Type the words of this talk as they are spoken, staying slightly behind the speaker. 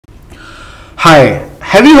Hi,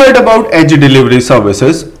 have you heard about Edge Delivery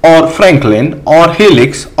Services or Franklin or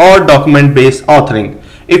Helix or document-based authoring?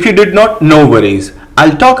 If you did not, no worries.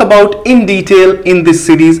 I'll talk about in detail in this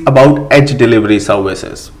series about Edge Delivery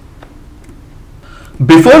Services.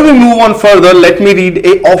 Before we move on further, let me read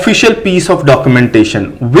a official piece of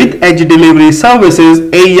documentation. With Edge Delivery Services,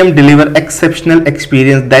 AEM deliver exceptional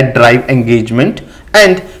experience that drive engagement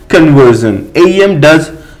and conversion. AEM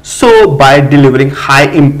does so by delivering high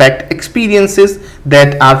impact experiences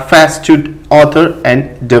that are fast to author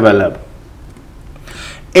and develop.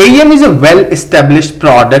 AEM is a well-established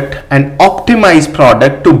product and optimized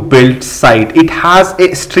product to build site. It has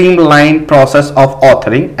a streamlined process of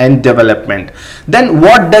authoring and development. Then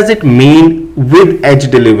what does it mean with Edge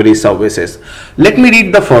Delivery Services? Let me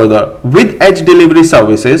read the further. With Edge Delivery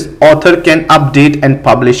Services, author can update and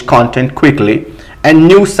publish content quickly and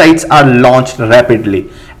new sites are launched rapidly.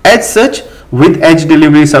 As such, with Edge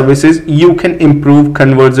Delivery Services, you can improve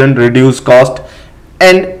conversion, reduce cost,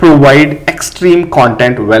 and provide extreme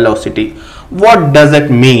content velocity. What does it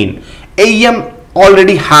mean? AEM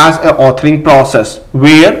already has an authoring process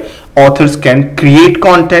where authors can create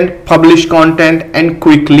content, publish content, and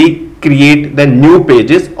quickly create the new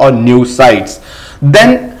pages or new sites.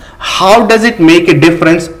 Then how does it make a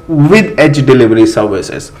difference with Edge Delivery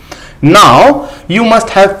Services? Now you must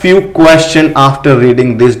have few questions after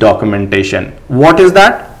reading this documentation. What is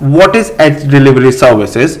that? What is Edge Delivery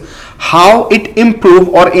Services? How it improve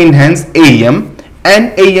or enhance AEM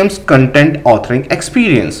and AEM's content authoring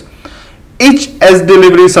experience? Each Edge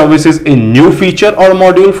Delivery Service is a new feature or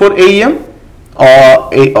module for AEM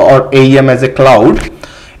or AEM as a cloud.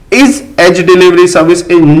 Is Edge Delivery Service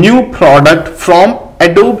a new product from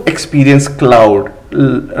Adobe Experience Cloud?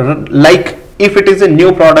 Like if it is a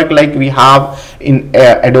new product like we have in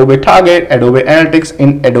Adobe Target, Adobe Analytics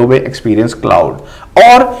in Adobe Experience Cloud,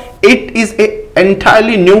 or it is an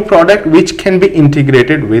entirely new product which can be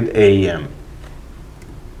integrated with AEM.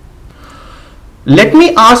 Let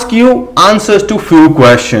me ask you answers to few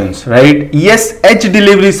questions, right? Yes, Edge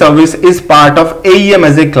Delivery Service is part of AEM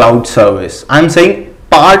as a cloud service. I'm saying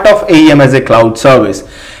part of AEM as a cloud service.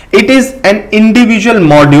 It is an individual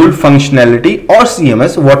module functionality or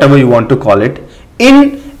CMS, whatever you want to call it,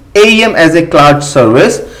 in AEM as a cloud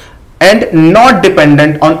service and not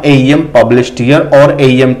dependent on AEM published tier or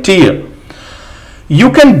AEM tier.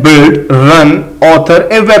 You can build, run, author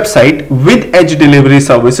a website with Edge Delivery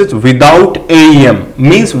Services without AEM,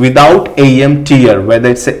 means without AEM tier, whether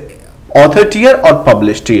it's a author tier or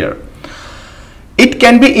published tier. It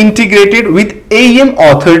can be integrated with AEM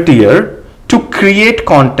author tier to create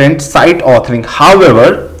content site authoring.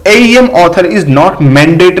 However, AEM author is not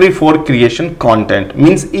mandatory for creation content,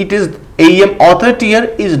 means it is AEM author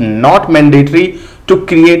tier is not mandatory to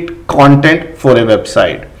create content for a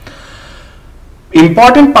website.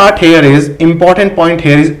 Important point here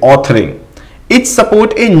is authoring. It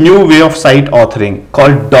supports a new way of site authoring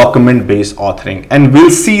called document-based authoring, and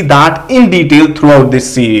we'll see that in detail throughout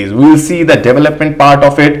this series. We'll see the development part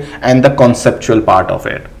of it and the conceptual part of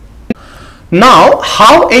it. Now,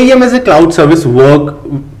 how AEM as a cloud service work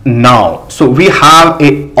now? So we have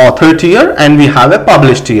a author tier and we have a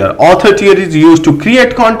published tier. Author tier is used to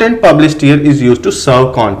create content, published tier is used to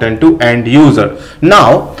serve content to end user.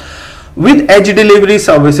 Now, with Edge Delivery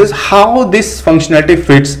Services, how this functionality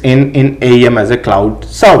fits in AEM as a cloud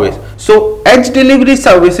service. So Edge Delivery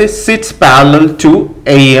Services sits parallel to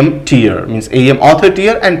AEM tier, means AEM author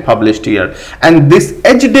tier and published tier, and this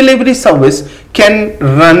Edge Delivery Service can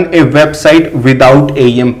run a website without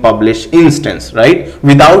AEM published instance, right?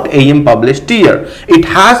 Without AEM published tier. It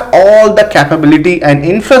has all the capability and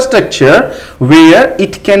infrastructure where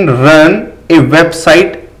it can run a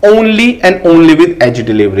website only and only with Edge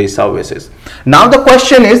Delivery Services. Now the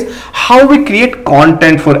question is how we create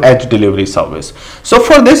content for Edge Delivery Service. So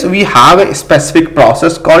for this we have a specific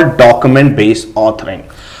process called document-based authoring.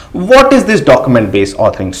 What is this document-based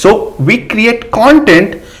authoring? So we create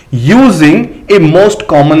content using a most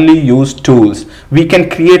commonly used tools. We can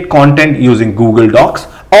create content using Google Docs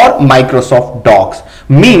or Microsoft Docs.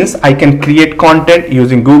 Means I can create content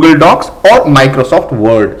using Google Docs or Microsoft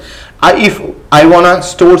Word. If I want to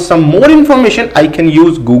store some more information, I can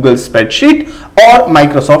use Google Spreadsheet or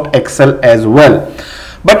Microsoft Excel as well.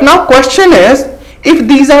 But now question is, if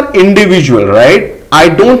these are individual, right? I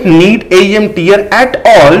don't need AEM tier at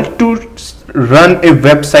all to run a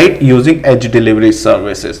website using Edge Delivery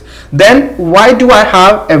Services. Then why do I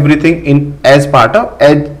have everything in as part of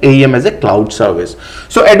AEM as a cloud service?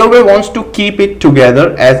 So Adobe wants to keep it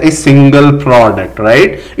together as a single product,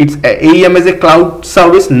 right? It's AEM as a cloud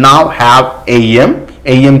service now have AEM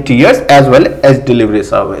AEM tiers as well as delivery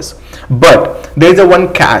service. But there is a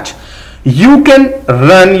one catch. You can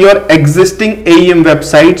run your existing AEM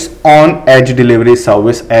websites on Edge delivery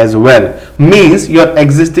service as well. Means your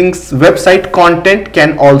existing website content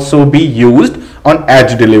can also be used on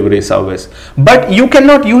Edge delivery service, but you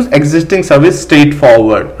cannot use existing service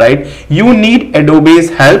straightforward, right? You need Adobe's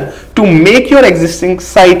help to make your existing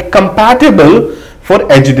site compatible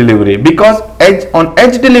for Edge delivery, because on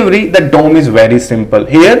Edge delivery the DOM is very simple.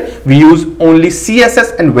 Here we use only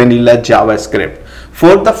CSS and vanilla JavaScript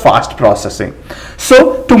for the fast processing.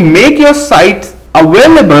 So to make your site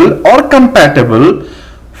available or compatible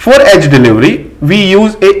for Edge delivery, we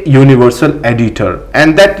use a universal editor,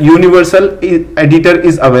 and that universal editor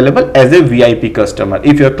is available as a VIP customer.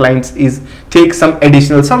 If your client take some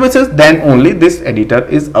additional services, then only this editor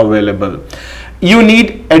is available. You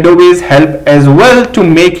need Adobe's help as well to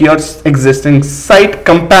make your existing site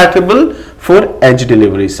compatible for Edge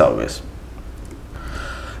delivery service.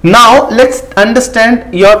 Now let's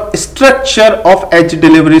understand your structure of Edge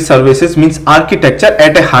delivery services, means architecture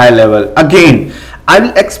at a high level. Again, I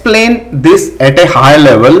will explain this at a high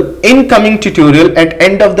level in coming tutorial. At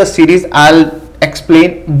end of the series, I'll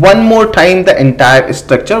explain one more time the entire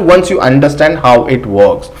structure once you understand how it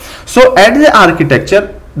works. So at the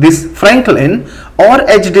architecture, this Franklin or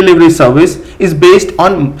Edge delivery service is based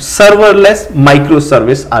on serverless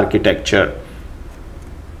microservice architecture.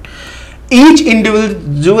 Each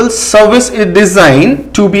individual service is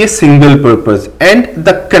designed to be a single purpose, and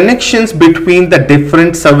the connections between the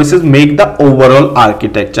different services make the overall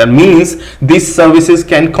architecture. Means these services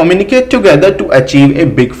can communicate together to achieve a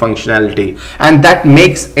big functionality, and that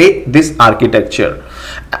makes this architecture.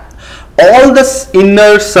 All the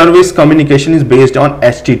inner service communication is based on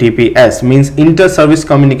HTTPS, means inter-service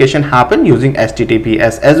communication happen using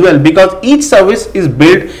HTTPS as well, because each service is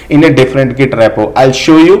built in a different Git repo. I'll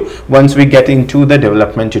show you once we get into the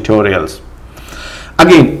development tutorials.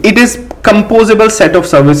 Again, it is composable set of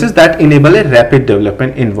services that enable a rapid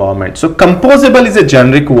development environment. So composable is a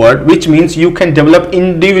generic word which means you can develop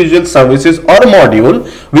individual services or module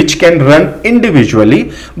which can run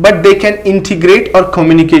individually, but they can integrate or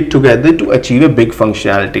communicate together to achieve a big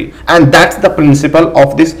functionality. And that's the principle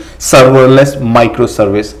of this serverless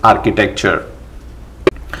microservice architecture.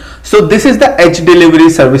 So this is the Edge delivery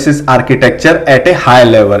services architecture at a high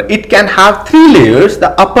level. It can have three layers.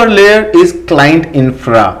 The upper layer is client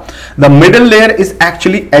infra. The middle layer is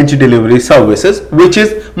actually Edge delivery services, which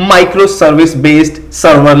is microservice based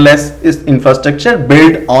serverless infrastructure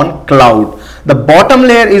built on cloud. The bottom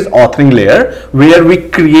layer is authoring layer, where we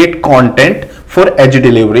create content for Edge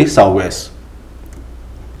delivery service.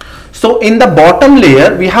 So in the bottom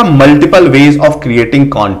layer, we have multiple ways of creating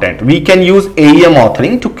content. We can use AEM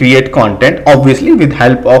authoring to create content, obviously with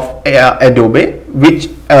help of Adobe, which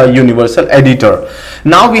universal editor.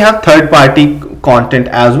 Now we have third-party content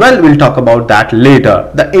as well. We'll talk about that later.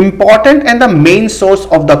 The important and the main source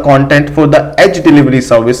of the content for the Edge delivery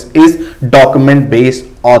service is document-based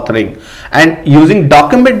authoring. And using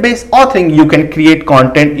document-based authoring, you can create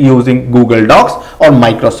content using Google Docs or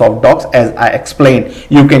Microsoft Docs, as I explained.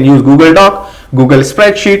 You can use Google Doc, Google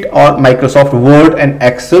Spreadsheet, or Microsoft Word and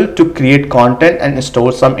Excel to create content and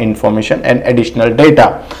store some information and additional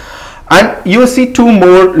data. And you see two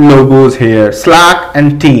more logos here, Slack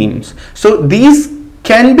and Teams. So these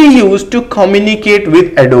can be used to communicate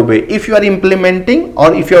with Adobe. If you are implementing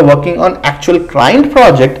or if you are working on actual client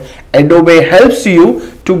project, Adobe helps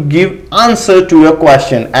you to give answer to your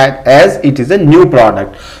question as it is a new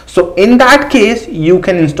product. So in that case, you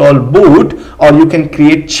can install boot or you can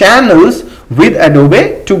create channels with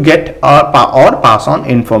Adobe to get or pass on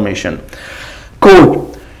information. Code.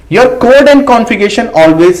 Your code and configuration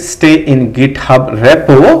always stay in GitHub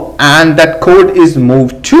repo, and that code is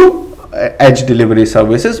moved to Edge delivery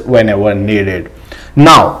services whenever needed.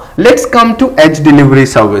 Now let's come to Edge delivery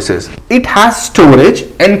services. It has storage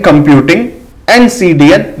and computing and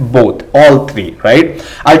CDN, both, all three, right?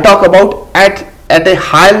 I'll talk about at a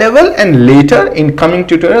high level, and later in coming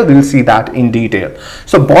tutorial we'll see that in detail.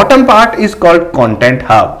 So bottom part is called Content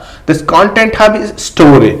Hub. This Content Hub is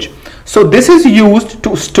storage. So this is used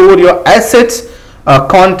to store your assets,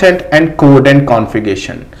 content and code and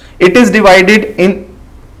configuration. It is divided in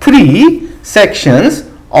three sections,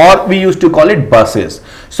 or we used to call it buses.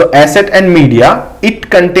 So asset and media, it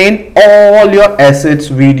contains all your assets,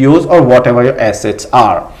 videos, or whatever your assets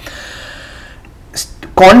are.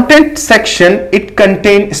 Content section, it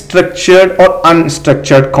contains structured or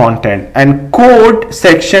unstructured content, and code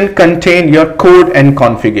section contain your code and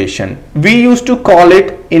configuration. We used to call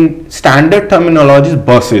it in standard terminologies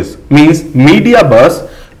buses, means media bus,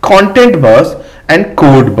 content bus, and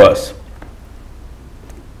code bus.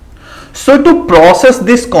 So to process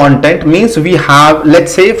this content means we have,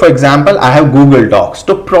 let's say for example, I have Google Docs.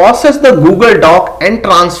 To process the Google Doc and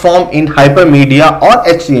transform in hypermedia or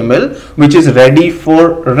HTML, which is ready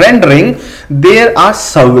for rendering, there are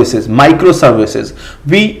services, microservices,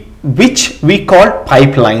 which we call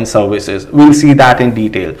pipeline services. We'll see that in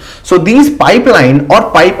detail. So these pipeline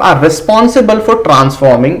or pipe are responsible for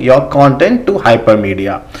transforming your content to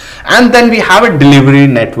hypermedia. And then we have a delivery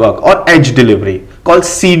network or edge delivery called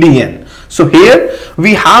CDN. So here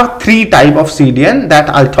we have three types of CDN that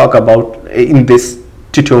I'll talk about in this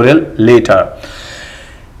tutorial later.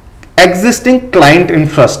 Existing client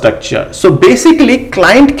infrastructure. So basically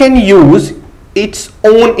client can use its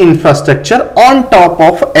own infrastructure on top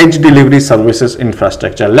of edge delivery services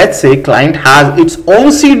infrastructure. Let's say client has its own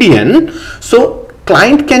CDN, so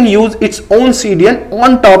client can use its own CDN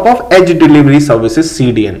on top of edge delivery services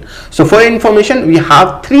CDN. So for information, we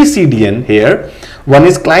have three CDN here. One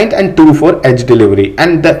is client and two for edge delivery,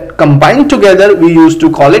 and the combined together we used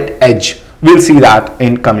to call it edge. We'll see that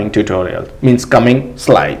in coming tutorial, means coming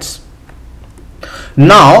slides.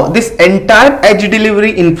 Now this entire edge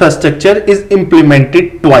delivery infrastructure is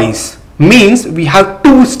implemented twice, means we have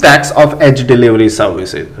two stacks of edge delivery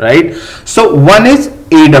services, right? So one is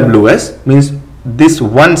AWS, means this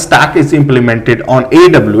one stack is implemented on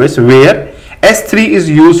AWS, where S3 is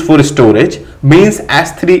used for storage, means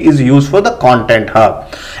S3 is used for the content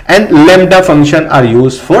hub, and Lambda function are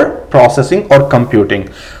used for processing or computing.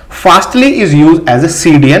 Fastly is used as a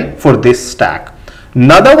CDN for this stack.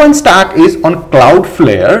 Another one stack is on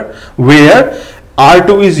Cloudflare, where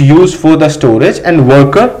R2 is used for the storage, and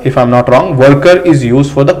Worker, if I'm not wrong, Worker is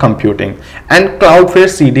used for the computing, and Cloudflare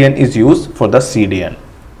CDN is used for the CDN.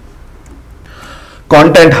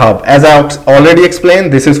 Content hub, as I already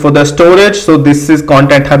explained, this is for the storage. So this is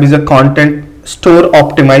content hub, is a content store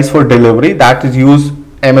optimized for delivery that is used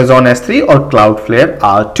Amazon S3 or Cloudflare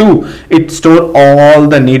R2. It stores all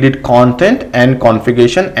the needed content and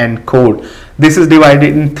configuration and code. This is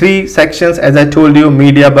divided in three sections, as I told you: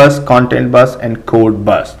 media bus, content bus, and code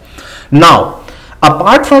bus. Now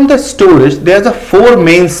apart from the storage, there's a four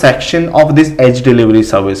main section of this edge delivery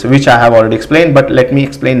service, which I have already explained, but let me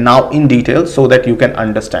explain now in detail so that you can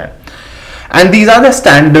understand. And these are the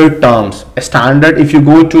standard terms. A standard, if you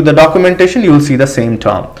go to the documentation, you will see the same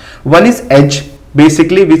term. One is edge,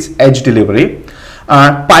 basically which edge delivery,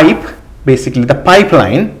 pipe, basically the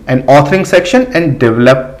pipeline, and authoring section, and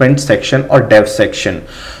development section or dev section.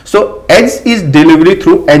 So edge is delivery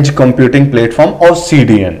through edge computing platform or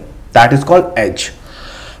CDN. That is called edge.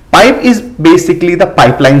 Pipe is basically the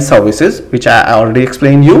pipeline services, which I already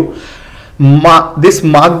explained you. This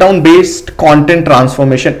markdown based content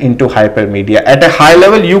transformation into hypermedia. At a high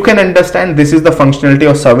level, you can understand this is the functionality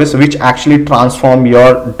of service which actually transform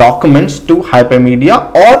your documents to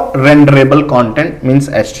hypermedia or renderable content, means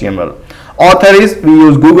HTML. Author is, we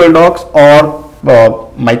use Google Docs or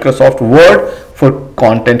Microsoft Word for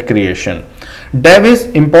content creation. Dev is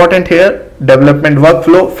important here, development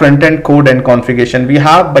workflow, front-end code and configuration we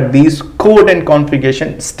have, but these code and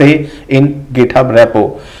configuration stay in GitHub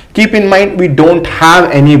repo. Keep in mind, we don't have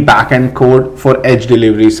any backend code for edge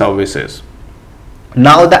delivery services.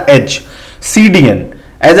 Now the edge, CDN.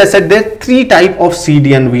 As I said, there are three types of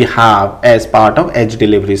CDN we have as part of edge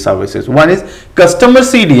delivery services. One is customer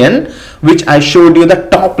CDN, which I showed you the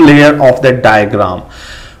top layer of the diagram.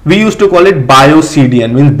 We used to call it bio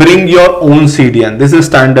CDN, means bring your own CDN. This is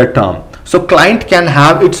standard term. So client can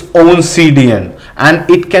have its own CDN and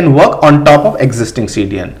it can work on top of existing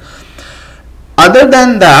CDN. Other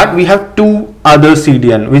than that, we have two other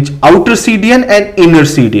CDN, which outer CDN and inner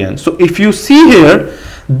CDN. So if you see here,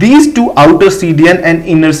 these two outer CDN and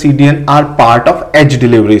inner CDN are part of edge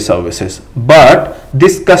delivery services, but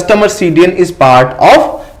this customer CDN is part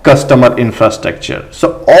of customer infrastructure.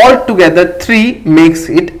 So all together three makes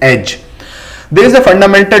it edge. There is a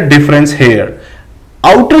fundamental difference here.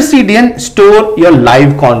 Outer CDN store your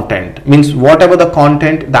live content, means whatever the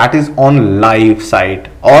content that is on live site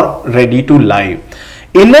or ready to live.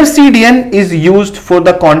 Inner CDN is used for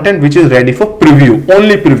the content which is ready for preview,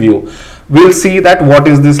 only preview. We'll see that what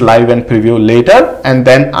is this live and preview later, and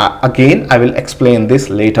then again I will explain this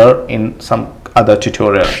later in some other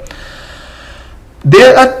tutorial.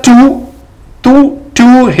 There are two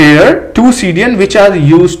CDN which are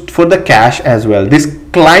used for the cache as well. This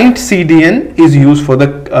client CDN is used for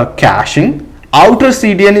the caching. Outer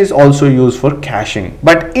CDN is also used for caching,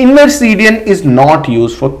 but inner CDN is not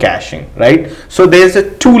used for caching, right? So there is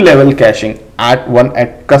a two-level caching. One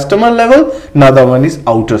at customer level, another one is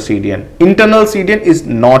outer CDN. Internal CDN is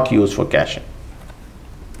not used for caching.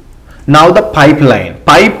 Now the pipe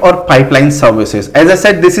or pipeline services. As I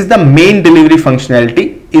said, this is the main delivery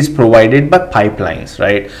functionality is provided by pipelines,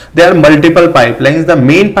 right? There are multiple pipelines. The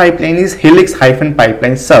main pipeline is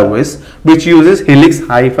helix-pipeline service, which uses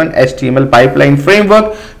helix-html-pipeline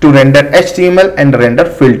framework to render HTML and render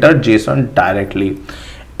filter JSON directly.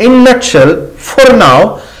 In nutshell, for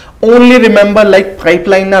now, only remember like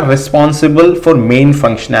pipeline are responsible for main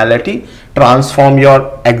functionality, transform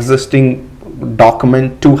your existing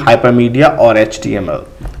document to hypermedia or HTML,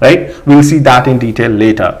 right? We'll see that in detail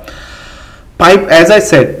later. Pipe, as I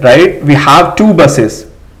said, right, we have two buses,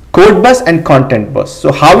 code bus and content bus.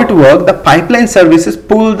 So how it works, the pipeline services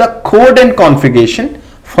pull the code and configuration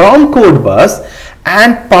from code bus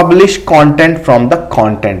and publish content from the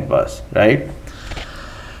content bus, right?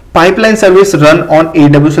 Pipeline service run on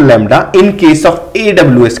AWS Lambda in case of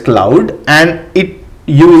AWS Cloud, and it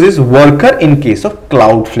uses worker in case of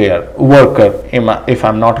Cloudflare. Worker, if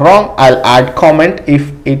I'm not wrong, I'll add comment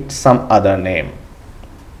if it's some other name.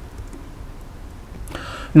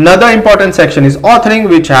 Another important section is authoring,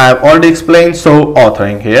 which I have already explained. So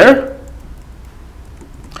authoring here.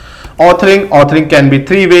 Authoring can be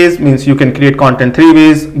three ways, means you can create content three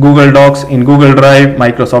ways: Google Docs, in Google Drive,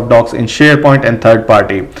 Microsoft Docs, in SharePoint, and third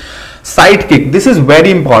party. Sidekick, this is very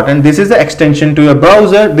important. This is the extension to your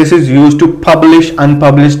browser. This is used to publish,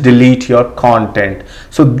 unpublish, delete your content.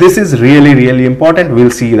 So this is really important. We'll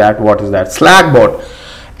see that. What is that? Slackbot,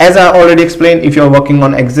 as I already explained, if you're working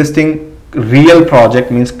on existing real project,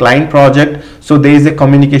 means client project, so there is a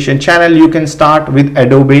communication channel you can start with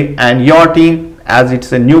Adobe and your team. As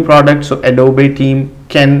it's a new product, so Adobe team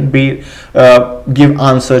can be give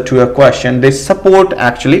answer to a question. They support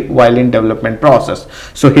actually while in development process.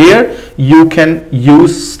 So here you can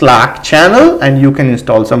use Slack channel and you can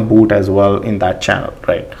install some boot as well in that channel,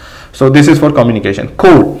 right? So this is for communication.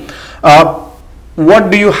 Code, what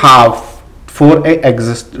do you have for run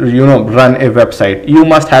a website? You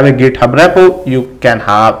must have a GitHub repo. You can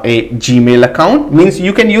have a Gmail account, means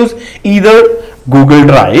you can use either Google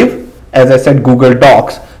Drive, as I said, Google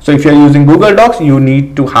Docs. So if you're using Google Docs, you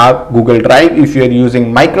need to have Google Drive. If you're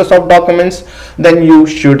using Microsoft Documents, then you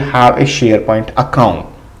should have a SharePoint account.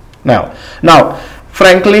 Now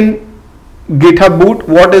Franklin GitHub boot,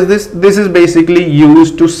 what is this? This is basically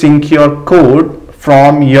used to sync your code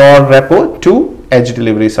from your repo to edge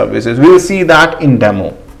delivery services. We will see that in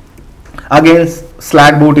demo. Again,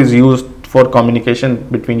 Slack boot is used for communication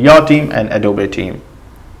between your team and Adobe team.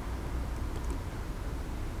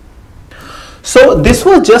 So this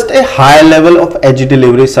was just a high level of edge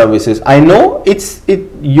delivery services. I know if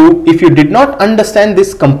you did not understand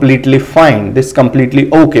this, completely fine, this completely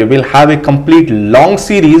okay. We'll have a complete long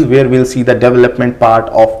series where we'll see the development part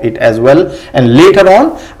of it as well, and later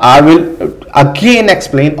on I will again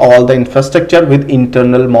explain all the infrastructure with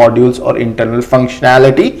internal modules or internal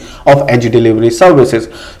functionality of edge delivery services.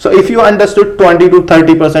 So if you understood 20 to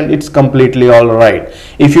 30%, it's completely all right.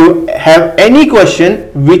 If you have any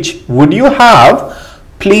question, which would you have,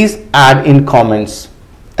 please add in comments.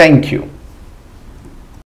 Thank you.